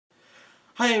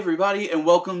Hi everybody, and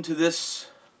welcome to this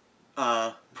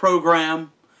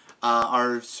program,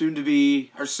 our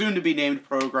soon-to-be named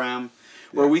program,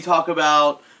 where we talk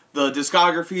about the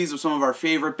discographies of some of our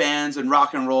favorite bands in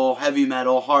rock and roll, heavy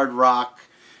metal, hard rock,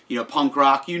 punk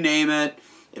rock, you name it.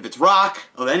 If it's rock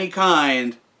of any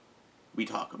kind, we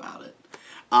talk about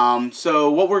it. So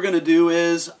what we're going to do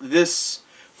is, this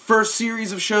first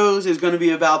series of shows is going to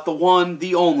be about the one,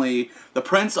 the only, the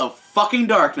Prince of fucking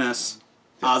Darkness,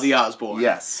 Ozzy Osbourne.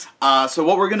 Yes. So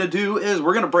what we're going to do is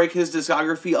we're going to break his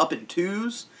discography up in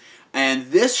twos.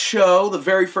 And this show, the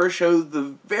very first show,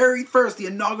 the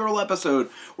inaugural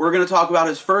episode, we're going to talk about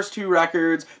his first two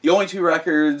records, the only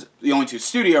two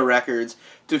studio records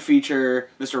to feature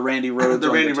Mr. Randy Rhoads. The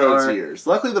Randy Rhoads years.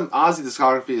 Luckily, the Ozzy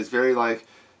discography is very,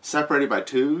 separated by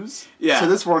twos. Yeah. So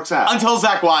this works out. Until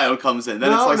Zach Wild comes in.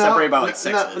 Then it's separated by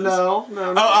sixes. No.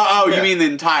 Oh, yeah. You mean the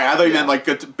entire. I thought you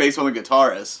meant based on the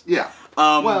guitarist. Yeah.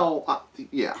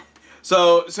 Yeah.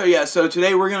 So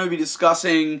today we're going to be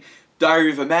discussing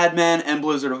Diary of a Madman and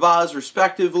Blizzard of Oz,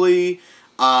 respectively,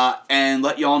 and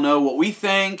let y'all know what we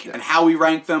think and how we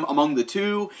rank them among the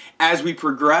two. As we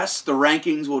progress, the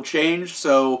rankings will change,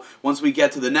 so once we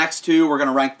get to the next two, we're going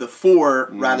to rank the four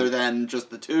rather than just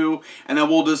the two, and then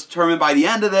we'll determine by the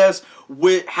end of this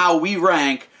how we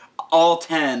rank all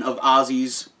 10 of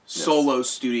Ozzy's solo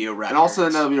studio records. And also,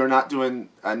 no, we are not doing,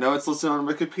 I know it's listed on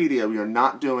Wikipedia, we are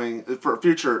not doing, for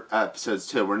future episodes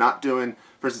too, we're not doing,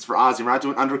 for instance, for Ozzy, we're not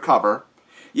doing Undercover.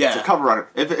 Yeah. It's a cover record.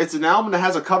 If it's an album that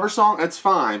has a cover song, it's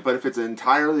fine, but if it's an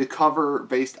entirely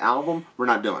cover-based album, we're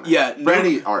not doing it. Yeah. For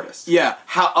any artist. Yeah.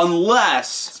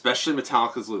 Unless... Especially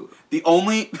Metallica's Lulu. The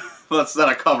only... Well, that's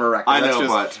not a cover record. I know,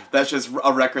 but... That's just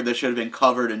a record that should have been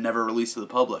covered and never released to the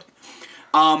public.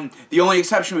 The only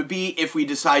exception would be if we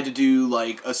decide to do,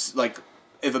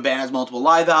 if a band has multiple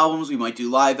live albums, we might do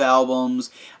live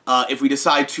albums. If we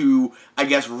decide to, I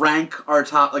guess, rank our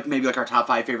top, maybe our top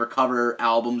 5 favorite cover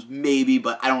albums, maybe,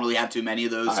 but I don't really have too many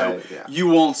of those, so you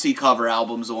won't see cover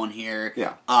albums on here.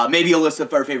 Yeah. Maybe a list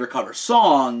of our favorite cover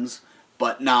songs,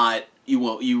 but not, you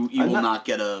will not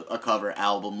get a cover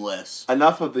album list.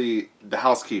 Enough of the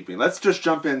housekeeping. Let's just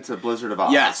jump into Blizzard of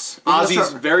Oz. Yes.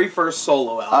 Ozzy's very first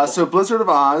solo album. So Blizzard of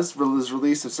Oz was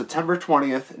released on September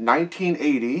 20th,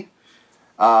 1980.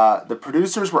 The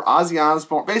producers were Ozzy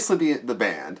Osbourne, basically the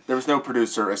band. There was no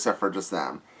producer except for just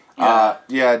them.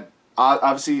 Yeah.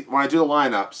 Obviously, when I do the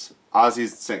lineups,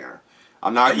 Ozzy's the singer.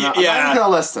 I'm not going to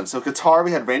list them. So guitar,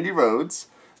 we had Randy Rhoads,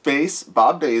 bass,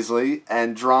 Bob Daisley,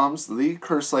 and drums, Lee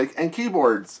Kerslake, and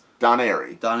keyboards, Don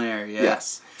Airey. Don Airey, yeah.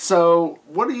 Yes. So,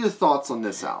 what are your thoughts on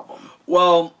this album?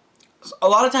 Well, a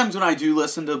lot of times when I do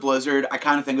listen to Blizzard, I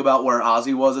kind of think about where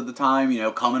Ozzy was at the time,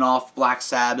 coming off Black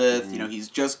Sabbath,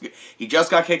 he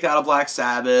just got kicked out of Black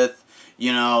Sabbath,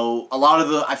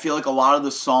 I feel like a lot of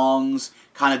the songs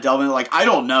kind of delve into, I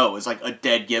Don't Know is a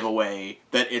dead giveaway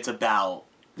that it's about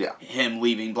him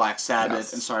leaving Black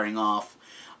Sabbath and starting off.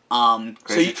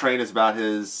 Crazy Train is about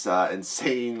his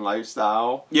insane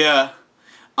lifestyle. Yeah.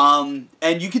 And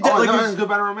you could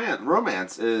Goodbye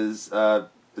Romance is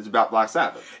about Black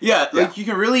Sabbath. Yeah, you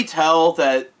can really tell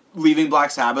that leaving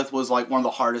Black Sabbath was one of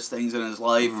the hardest things in his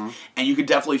life, and you could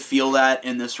definitely feel that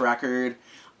in this record.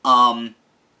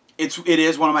 It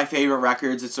is one of my favorite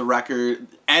records. It's a record,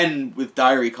 and with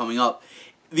Diary coming up,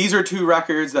 these are two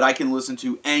records that I can listen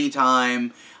to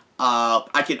anytime.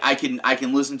 I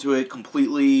can listen to it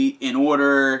completely in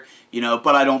order,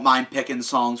 but I don't mind picking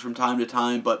songs from time to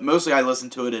time. But mostly I listen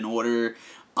to it in order.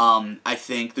 I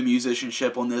think the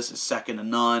musicianship on this is second to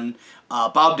none.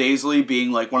 Bob Daisley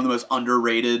being one of the most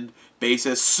underrated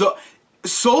bassists,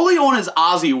 solely on his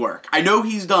Ozzy work. I know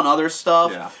he's done other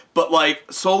stuff, but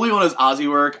solely on his Ozzy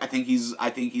work, I think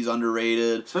he's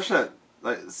underrated. Especially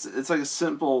it's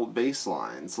simple bass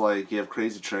lines. You have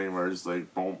Crazy Train where it's boom,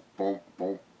 boom, boom,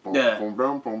 boom, boom,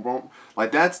 boom, boom, boom.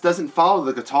 That doesn't follow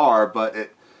the guitar, but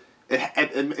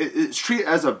it's treated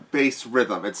as a bass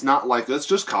rhythm. It's not let's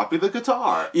just copy the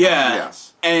guitar. Yeah.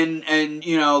 Yes. And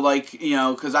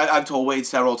because I've told Wade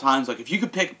several times, if you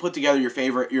could put together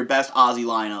your best Ozzy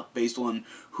lineup based on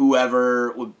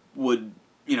whoever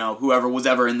whoever was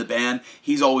ever in the band,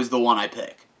 he's always the one I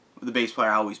pick. The bass player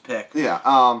I always pick.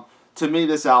 Yeah. To me,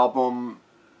 this album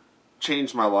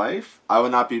changed my life. I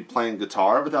would not be playing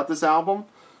guitar without this album.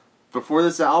 Before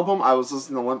this album, I was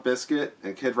listening to Limp Bizkit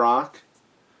and Kid Rock.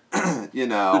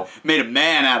 Made a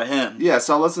man out of him. Yeah,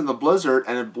 so I listened to Blizzard,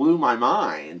 and it blew my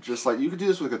mind. Just you could do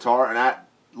this with guitar, and at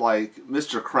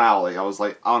Mr. Crowley, I was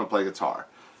I want to play guitar.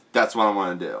 That's what I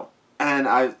want to do.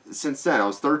 And since then, I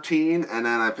was 13, and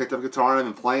then I picked up guitar, and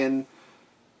I've been playing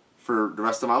for the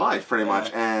rest of my life, pretty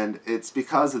much. And it's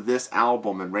because of this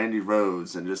album and Randy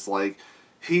Rhoads, and just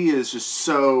he is just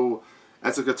so,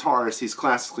 as a guitarist, he's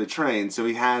classically trained, so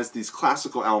he has these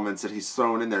classical elements that he's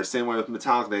thrown in there. Same way with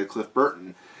Metallica, they had Cliff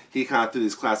Burton. He kind of threw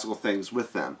these classical things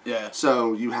with them. Yeah.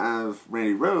 So you have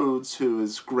Randy Rhoads, who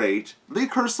is great. Lee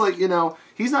Kurtz, like, you know,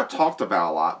 he's not talked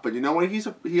about a lot, but you know what?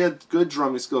 He had good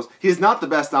drumming skills. He's not the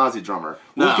best Ozzy drummer.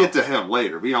 We'll get to him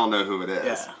later. We all know who it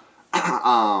is.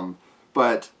 Yeah.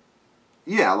 But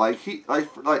yeah, like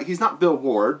he's not Bill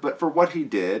Ward, but for what he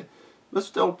did, was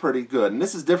still pretty good. And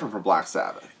this is different from Black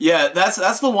Sabbath. Yeah,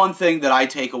 that's the one thing that I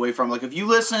take away from. Like, if you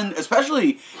listen,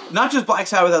 especially, not just Black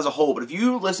Sabbath as a whole, but if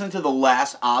you listen to the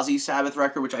last Ozzy Sabbath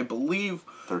record, which I believe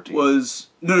 13. was...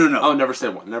 No. Oh, Never Say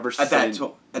One. Never Say... At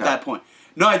that point.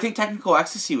 No, I think Technical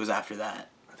Ecstasy was after that.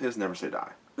 I think it was Never Say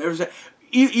Die. Never Say...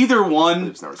 Either one,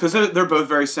 because they're both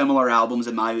very similar albums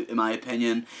in my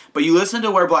opinion. But you listen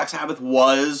to where Black Sabbath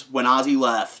was when Ozzy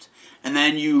left, and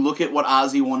then you look at what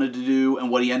Ozzy wanted to do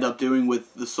and what he ended up doing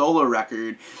with the solo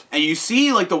record, and you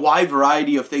see like the wide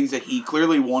variety of things that he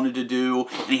clearly wanted to do,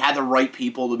 and he had the right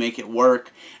people to make it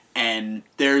work. And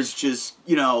there's just,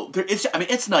 you know,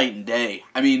 it's night and day.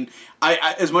 I mean,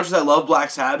 I as much as I love Black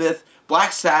Sabbath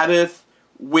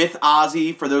with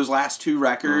Ozzy for those last two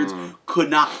records could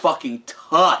not fucking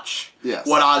touch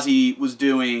what Ozzy was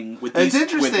doing with these,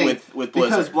 it's interesting with Blizzard.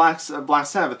 Because Black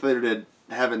Sabbath later did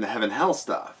Heaven Hell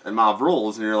stuff and Mob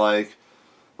Rules, and you're like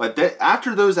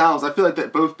after those albums, I feel like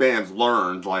that both bands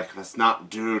learned, like, let's not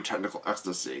do Technical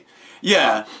Ecstasy.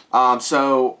 Yeah.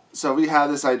 So we have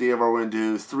this idea where we're going to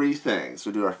do three things.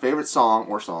 We'll do our favorite song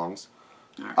or songs,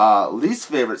 least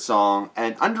favorite song,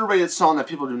 and underrated song that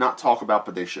people do not talk about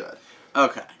but they should.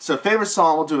 Okay. So favorite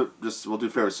song, we'll do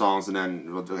favorite songs, and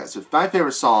then we'll do that. So my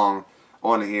favorite song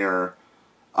on here,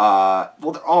 well,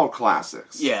 they're all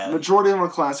classics. Yeah. Majority of them are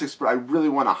classics, but I really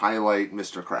want to highlight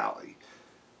Mr. Crowley.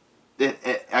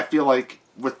 I feel like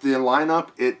with the lineup,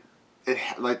 it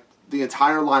like the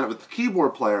entire lineup with the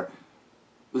keyboard player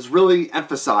was really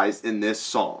emphasized in this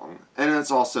song, and it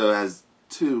also has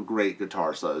two great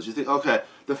guitar solos. You think, okay,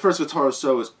 the first guitar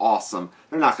solo is awesome.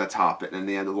 They're not going to top it, and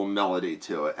they add a little melody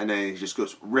to it, and then it just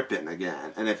goes ripping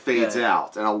again, and it fades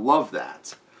out, and I love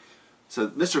that. So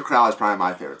Mr. Crowley is probably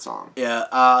my favorite song.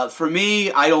 Yeah, for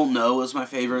me, I Don't Know is my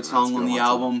favorite song on the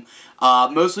album.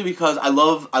 Mostly because I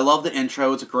love the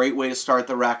intro. It's a great way to start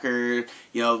the record.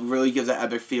 You know, it really gives that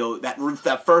epic feel.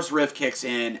 That first riff kicks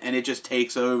in and it just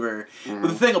takes over. But the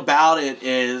thing about it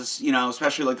is, you know,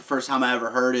 especially like the first time I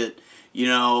ever heard it, you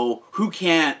know, who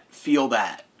can't feel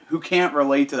that? Who can't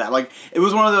relate to that? Like, it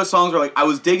was one of those songs where, like, I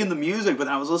was digging the music, but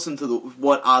then I was listening to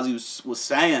what Ozzy was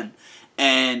saying.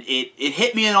 And it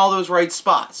hit me in all those right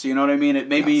spots. You know what I mean? It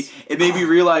made me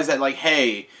realize that, like,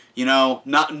 hey, you know,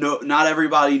 not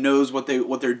everybody knows what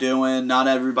they're doing. Not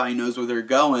everybody knows where they're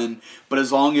going. But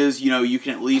as long as, you know, you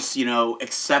can at least, you know,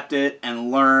 accept it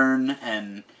and learn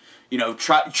and, you know,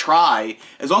 try.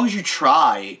 As long as you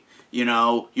try, you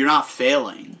know, you're not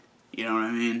failing. You know what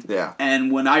I mean? Yeah.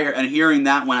 And hearing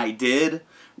that when I did,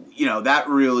 you know, that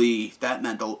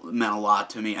meant a lot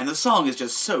to me. And the song is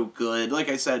just so good. Like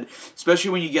I said,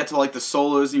 especially when you get to like the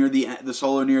solos near the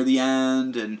solo near the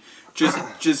end, and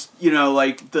just you know,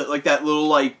 like that little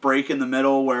like break in the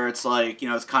middle where it's like, you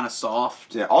know, it's kind of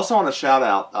soft. Yeah. Also, want to shout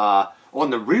out on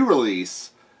the re-release.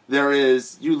 There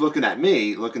is You Looking at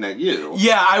Me, Looking at You.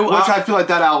 Yeah, I feel like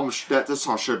this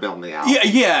song should have been on the album.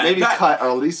 Yeah. Maybe cut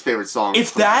our least favorite song.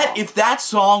 If that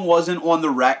song wasn't on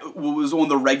was on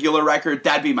the regular record,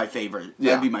 that'd be my favorite.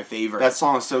 Yeah. That'd be my favorite. That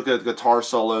song is so good. Guitar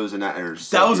solos and that are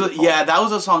so that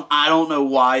was a song. I don't know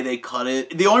why they cut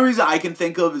it. The only reason I can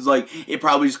think of is like it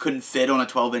probably just couldn't fit on a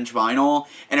 12-inch vinyl.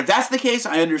 And if that's the case,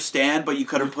 I understand. But you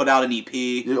could have put out an EP,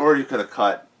 or you could have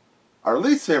cut our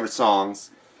least favorite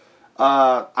songs.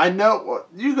 I know...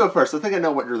 You go first. I think I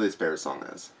know what your least favorite song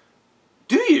is.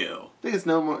 Do you? I think it's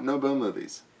No Bone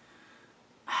Movies.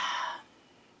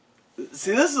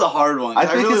 See, this is a hard one. I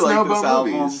think really it's like No this Bone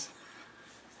album. Movies.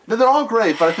 No, they're all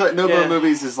great, but I feel like No Bone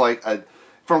Movies is like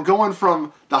from going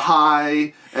from the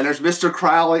high, and there's Mr.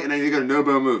 Crowley, and then you go to No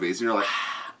Bone Movies, and you're like...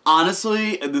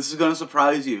 Honestly, this is going to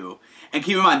surprise you. And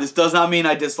keep in mind, this does not mean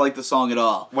I dislike the song at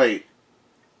all. Wait.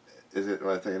 Is it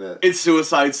what I think it is? It's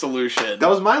Suicide Solution. That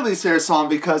was my least favorite song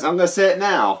because, I'm going to say it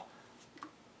now,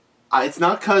 it's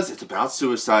not because it's about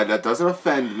suicide. That doesn't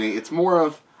offend me. It's more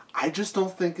of, I just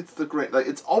don't think it's the great... Like,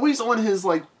 it's always on his,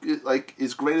 like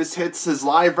his greatest hits, his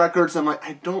live records. I'm like,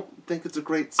 I don't think it's a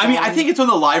great song. I mean, I think it's on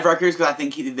the live records because I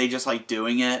think they just like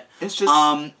doing it. It's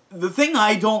just... the thing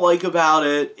I don't like about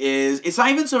it is it's not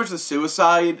even so much the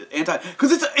suicide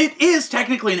because it is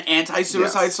technically an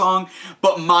anti-suicide song,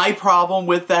 but my problem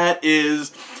with that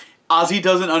is Ozzy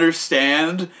doesn't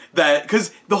understand that,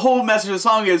 because the whole message of the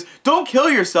song is, don't kill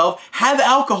yourself, have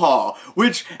alcohol,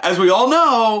 which, as we all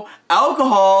know,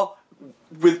 alcohol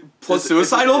with plus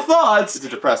suicidal thoughts it's a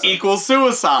depressant. Equals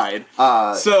suicide.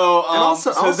 And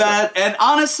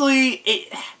honestly,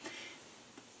 it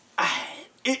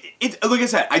like I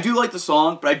said, I do like the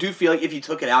song, but I do feel like if you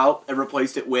took it out and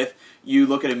replaced it with You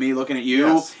Looking at Me, Looking at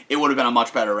You, it would have been a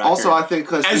much better record. Also, I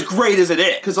think as great as it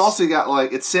is, because also you got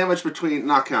like it's sandwiched between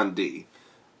not counting D,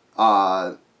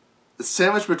 it's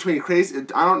sandwiched between Crazy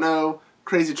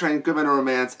Train, Good Men and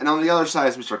Romance, and on the other side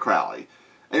is Mr. Crowley,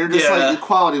 and you're just like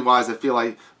quality wise, I feel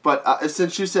like. But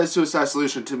since you said Suicide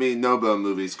Solution, to me, No-Bo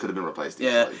movies could have been replaced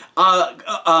easily.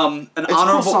 An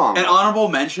honorable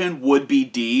mention would be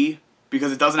D.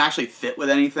 Because it doesn't actually fit with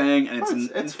anything, and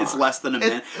it's less than a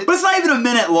minute. But it's not even a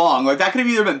minute long. Like, that could have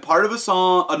either been part of a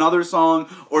song, another song,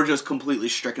 or just completely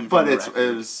stricken from the record.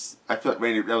 It was. I feel like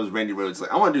that was Randy Rhoads.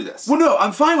 Like, I want to do this. Well, no,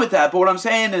 I'm fine with that. But what I'm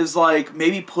saying is, like,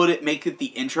 maybe make it the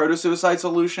intro to Suicide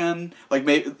Solution. Like,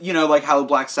 maybe, you know, like how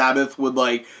Black Sabbath would,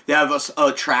 like, they have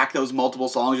a track that was multiple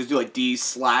songs. Just do like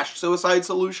D/Suicide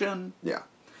Solution. Yeah.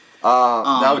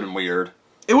 That would have been weird.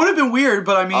 It would have been weird,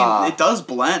 but I mean, it does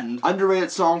blend.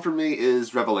 Underrated song for me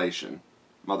is Revelation,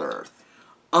 Mother Earth.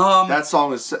 That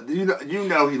song is, you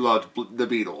know he loved the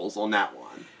Beatles on that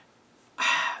one.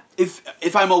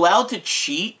 If I'm allowed to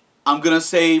cheat, I'm gonna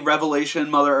say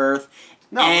Revelation, Mother Earth,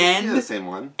 and the same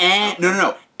one. And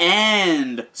no,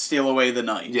 and Steal Away the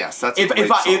Night. Yes, that's a great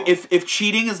song. If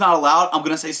cheating is not allowed, I'm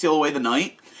gonna say Steal Away the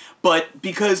Night. But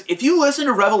because if you listen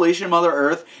to Revelation, Mother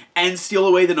Earth, and Steal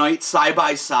Away the Night side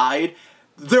by side,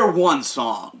 they're one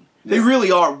song. They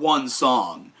really are one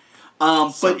song.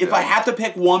 But if I have to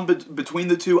pick one between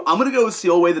the two, I'm gonna go with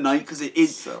 "Steal Away the Night" because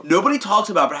nobody talks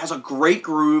about it, but it has a great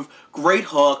groove, great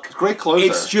hook, great closer.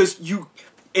 It's just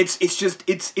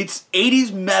it's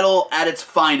 80s metal at its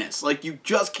finest. Like, you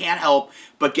just can't help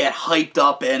but get hyped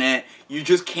up in it. You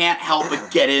just can't help but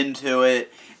get into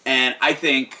it. And I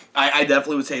think I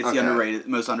definitely would say it's the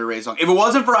most underrated song. If it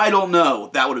wasn't for I Don't Know,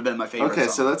 that would have been my favorite song. Okay,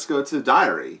 so let's go to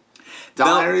Diary.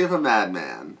 Diary of a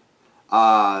Madman.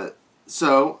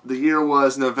 So, the year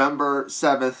was November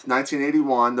 7th,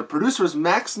 1981. The producer was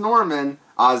Max Norman,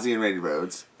 Ozzy, and Randy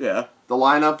Rhoads. Yeah. The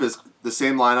lineup is the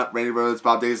same lineup, Randy Rhoads,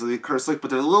 Bob Daisley, Kerslake, but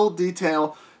there's a little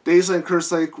detail. Daisley and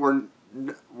Kerslake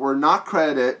were not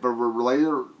credited, but were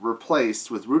later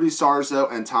replaced with Rudy Sarzo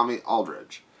and Tommy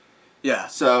Aldridge. Yeah.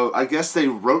 So, I guess they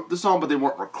wrote the song, but they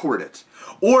weren't recorded.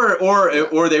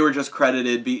 Or they were just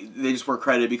credited. They just were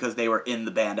credited because they were in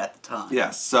the band at the time.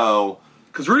 Yes. So,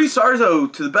 because Rudy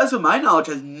Sarzo, to the best of my knowledge,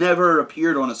 has never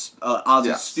appeared on a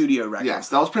Ozzy studio record. Yes,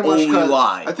 that was pretty much only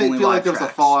live. I feel like there was a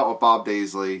fallout with Bob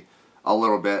Daisley a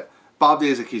little bit. Bob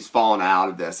Daisley keeps falling out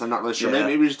of this. I'm not really sure.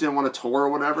 Maybe he just didn't want to tour or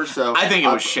whatever. So I think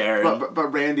it was Sharon.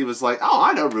 But Randy was like, "Oh,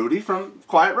 I know Rudy from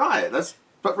Quiet Riot. Let's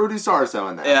put Rudy Sarzo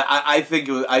in there." Yeah, I think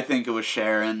it was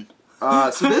Sharon.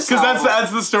 So this because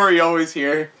that's the story you always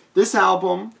hear. This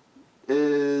album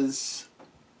it's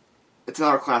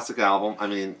another classic album. I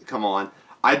mean, come on.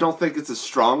 I don't think it's as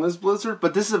strong as Blizzard,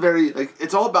 but this is a very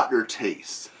it's all about your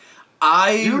taste.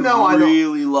 I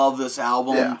really love this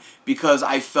album because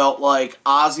I felt like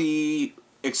Ozzy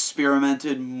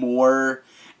experimented more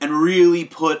and really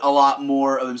put a lot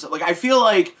more of himself. Like, I feel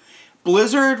like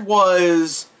Blizzard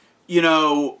was,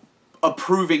 a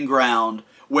proving ground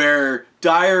where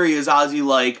Diary is Ozzy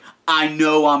like, I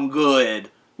know I'm good.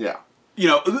 Yeah.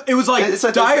 It was like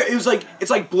it's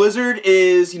like Blizzard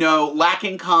is,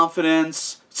 lacking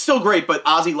confidence. Still great, but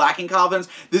Ozzy lacking confidence.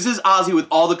 This is Ozzy with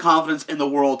all the confidence in the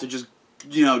world to just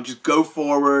go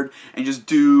forward and just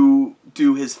do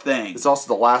his thing. It's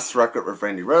also the last record with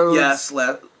Randy Rhoads. Yes,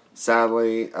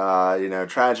 sadly,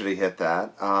 tragedy hit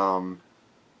that.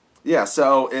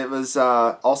 So it was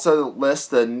also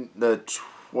list the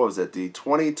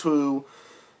 22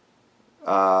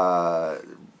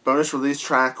 bonus release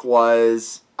track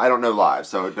was I Don't Know Live,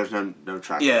 so there's no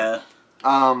track. Yeah.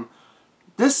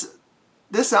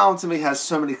 This album to me has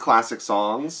so many classic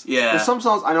songs. Yeah. There's some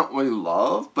songs I don't really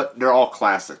love, but they're all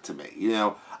classic to me.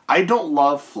 I don't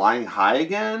love Flying High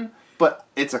Again, but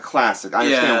it's a classic. I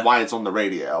understand why it's on the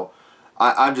radio.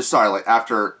 I'm just sorry, like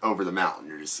after Over the Mountain,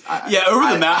 you're just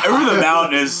Over the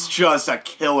Mountain is just a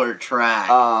killer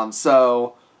track.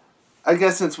 So I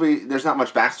guess since there's not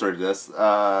much backstory to this.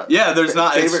 There's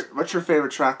not. What's your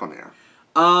favorite track on here?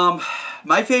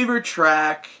 My favorite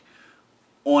track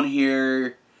on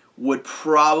here would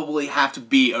probably have to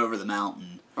be Over the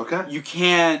Mountain. Okay. You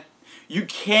can't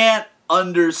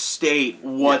understate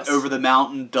what Over the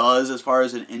Mountain does as far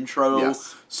as an intro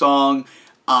song.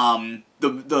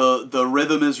 The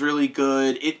rhythm is really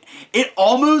good. It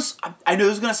almost, I know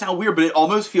this is gonna sound weird, but it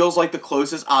almost feels like the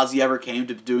closest Ozzy ever came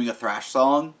to doing a thrash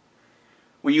song.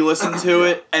 When you listen to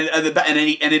it, and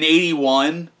in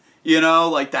 '81, you know,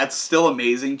 like that's still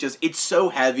amazing. Just it's so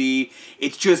heavy.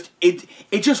 It's just it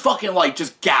just fucking like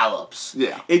just gallops.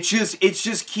 Yeah. It just keeps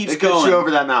going. It gets you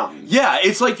over that mountain. Yeah,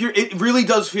 it's like it really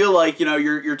does feel like, you know,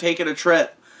 you're taking a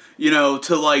trip, you know,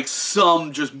 to like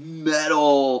some just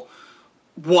metal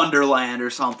Wonderland or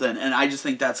something, and I just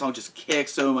think that song just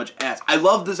kicks so much ass. I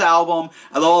love this album.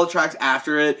 I love all the tracks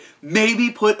after it. Maybe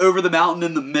put Over the Mountain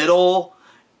in the middle,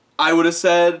 I would have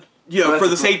said, you know, for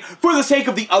the sake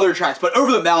of the other tracks, but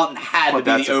Over the Mountain had to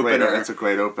be the opener. That's a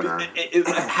great opener. It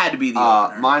had to be the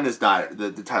opener. Mine is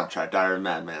the title track, Diary of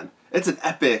Madman. It's an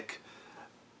epic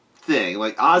thing.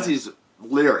 Like Ozzy's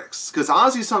lyrics, because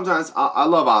Ozzy sometimes, I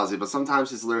love Ozzy, but sometimes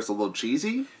his lyrics are a little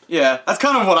cheesy. Yeah, that's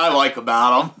kind of what I like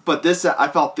about him. But I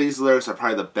felt these lyrics are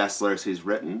probably the best lyrics he's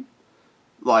written.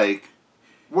 Like,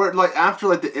 where like after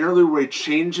like the interlude where he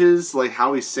changes like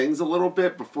how he sings a little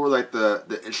bit before like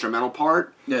the instrumental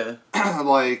part. Yeah.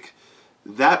 Like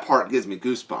that part gives me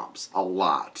goosebumps a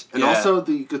lot. And also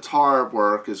the guitar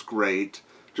work is great.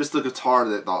 Just the guitar,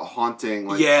 the haunting,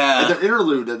 like and the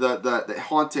interlude, the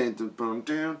haunting,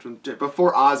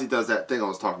 before Ozzy does that thing I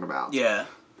was talking about. Yeah.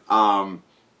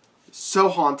 So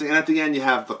haunting, and at the end you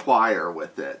have the choir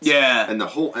with it. Yeah. And the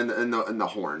whole and the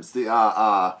horns,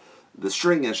 the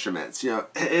string instruments. You know,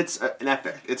 it's an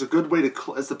epic. It's a good way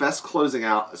to. It's the best closing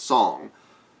out a song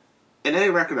in any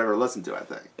record I've ever listened to, I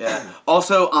think. Yeah.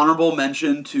 Also, honorable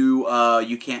mention to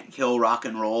 "You Can't Kill Rock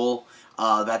and Roll."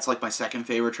 That's like my second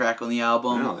favorite track on the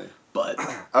album. Really? But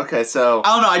okay, so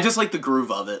I don't know. I just like the groove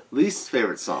of it. Least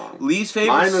favorite song. Least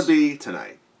favorite. Mine would be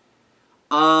Tonight.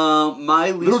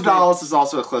 My least Little Dolls is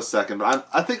also a close second, but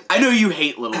I think I know you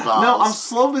hate Little Dolls. No, I'm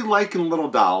slowly liking Little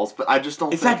Dolls, but I just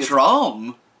don't. It's that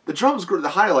drum. The drum's the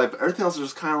highlight, but everything else is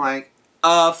just kind of like.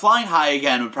 Flying High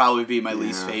Again would probably be my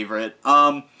least favorite.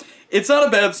 It's not a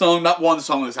bad song. Not one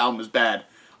song on this album is bad.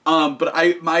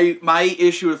 But my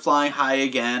issue with Flying High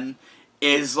Again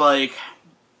is like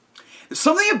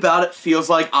something about it feels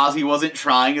like Ozzy wasn't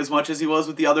trying as much as he was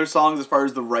with the other songs as far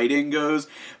as the writing goes.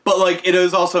 But like it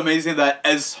is also amazing that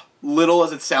as little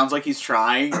as it sounds like he's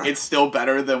trying, it's still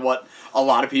better than what a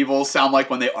lot of people sound like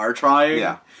when they are trying.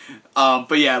 Yeah.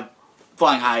 But yeah,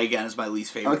 Flying High Again is my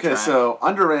least favorite track. Okay, so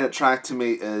underrated track to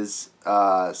me is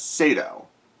Sato,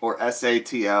 or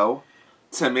S-A-T-O.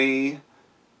 To me,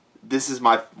 this is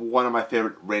one of my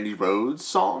favorite Randy Rhoads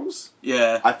songs.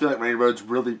 Yeah. I feel like Randy Rhoads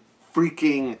really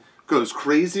freaking goes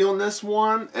crazy on this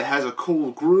one. It has a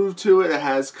cool groove to it. It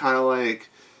has kind of like...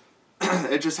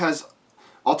 it just has...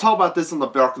 I'll talk about this on the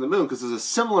Bark of the Moon, because there's a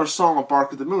similar song on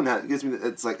Bark of the Moon that gives me...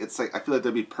 It's like I feel like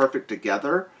they'd be perfect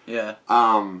together. Yeah.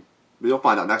 You'll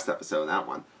find out next episode on that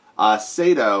one.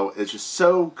 Sato is just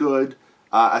so good.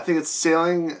 I think it's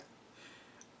Sailing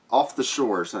Off the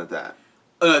Shore or something like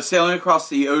that. Sailing Across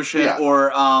the Ocean, or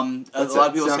a lot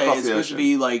of people say it's supposed to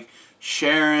be like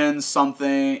Sharon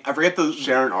something. I forget the...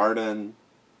 Sharon Arden.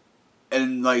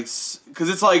 And like, because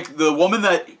it's like the woman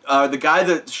that, the guy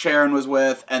that Sharon was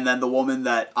with, and then the woman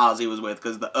that Ozzy was with,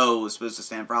 because the O was supposed to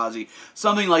stand for Ozzy.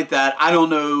 Something like that. I don't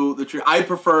know the truth. I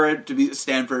prefer it to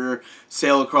stand for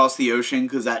Sail Across the Ocean,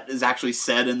 because that is actually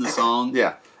said in the song.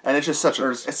 Yeah. And it's just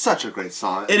it's such a great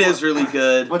song. It is really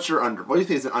good. What do you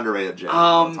think is an underrated gem?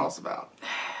 Tell us about.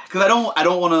 Because I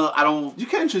don't want to. You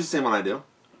can't choose the same one I do.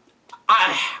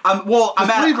 I'm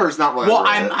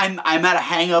at a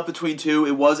hang up between two.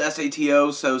 It was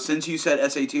SATO, so since you said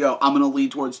SATO, I'm gonna lean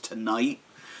towards Tonight.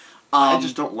 I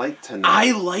just don't like Tonight.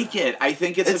 I like it. I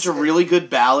think it's such a really good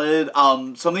ballad.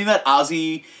 Something that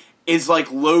Ozzy is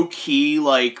like low key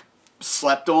like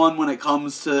slept on when it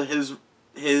comes to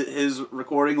his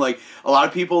recording. Like a lot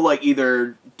of people like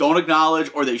either don't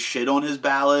acknowledge or they shit on his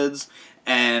ballads,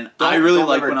 and I really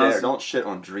like when don't shit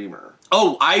on Dreamer.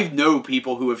 Oh, I know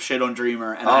people who have shit on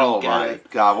Dreamer, and I don't get it. Oh my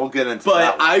god, we'll get into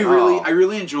that. But I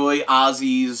really enjoy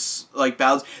Ozzy's like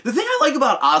ballads. The thing I like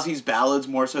about Ozzy's ballads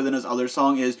more so than his other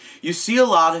song is you see a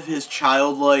lot of his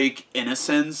childlike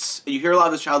innocence. You hear a lot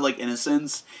of his childlike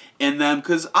innocence in them,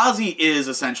 because Ozzy is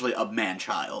essentially a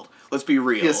man-child. Let's be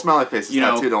real. He has smiley faces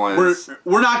tattooed on his...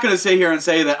 We're not going to sit here and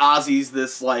say that Ozzy's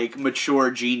this like mature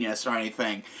genius or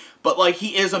anything. But, like,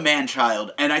 he is a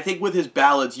man-child, and I think with his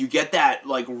ballads, you get that,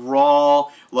 like, raw,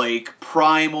 like,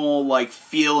 primal, like,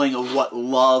 feeling of what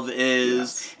love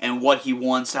is and what he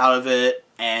wants out of it,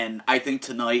 and I think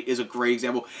Tonight is a great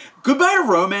example. Goodbye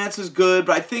to Romance is good,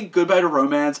 but I think Goodbye to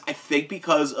Romance,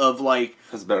 because of like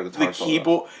has a better guitar the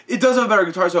keyboard. It does have a better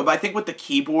guitar solo, but I think with the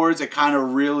keyboards, it kind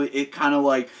of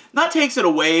like not takes it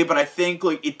away, but I think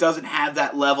like it doesn't have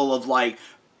that level of like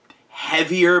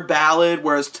heavier ballad,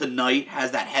 whereas Tonight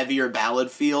has that heavier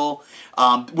ballad feel,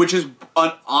 which is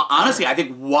honestly I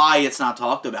think why it's not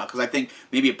talked about, because I think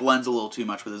maybe it blends a little too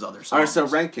much with his other songs. All right, so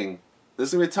ranking. This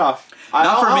is gonna be tough.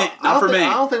 Not for me.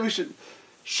 I don't think we should.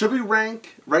 Should we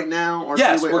rank right now, or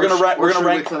yes, should we we're gonna rank. We're gonna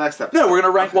rank wait till the next episode. No, we're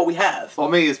gonna rank what we have. Well,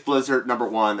 me is Blizzard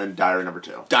 #1 and Diary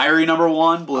 #2. Diary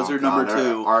 #1, Blizzard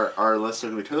 #2. Our lists are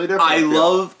gonna be totally different.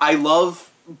 I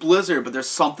love Blizzard, but there's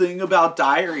something about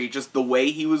Diary, just the way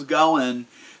he was going.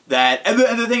 And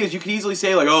the thing is, you can easily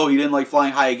say like, oh, you didn't like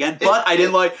Flying High Again, but I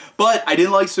didn't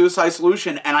like Suicide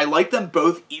Solution, and I like them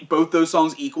both those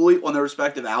songs equally on their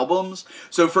respective albums.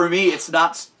 So for me, it's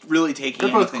not really taking.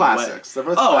 They're both classics. They're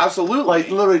both classics. Absolutely. Like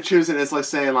literally choosing, it's like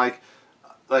saying like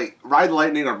Ride the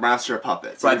Lightning or Master of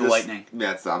Puppets. Ride the Lightning.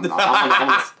 Yeah,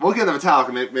 we'll get the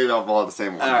Metallica. Maybe I'll have the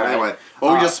same one. Right. Anyway,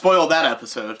 well, we just spoiled that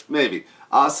episode. Maybe.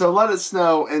 So let us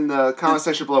know in the comment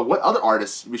section below what other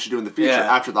artists we should do in the future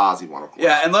after the Ozzy one, of course.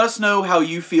 Yeah, and let us know how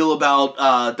you feel about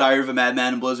Diary of a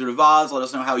Madman and Blizzard of Oz. Let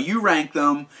us know how you rank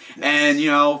them. Yes. And,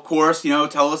 of course,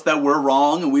 tell us that we're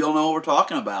wrong and we don't know what we're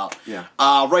talking about. Yeah.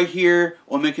 Right here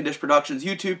on Condish Productions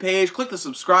YouTube page, click the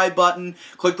subscribe button,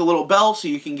 click the little bell so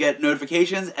you can get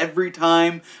notifications every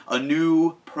time a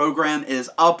new program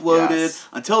is uploaded. Yes.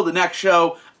 Until the next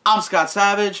show, I'm Scott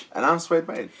Savage. And I'm Swade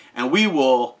Bain. And we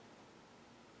will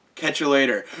catch you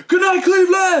later. Good night,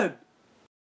 Cleveland!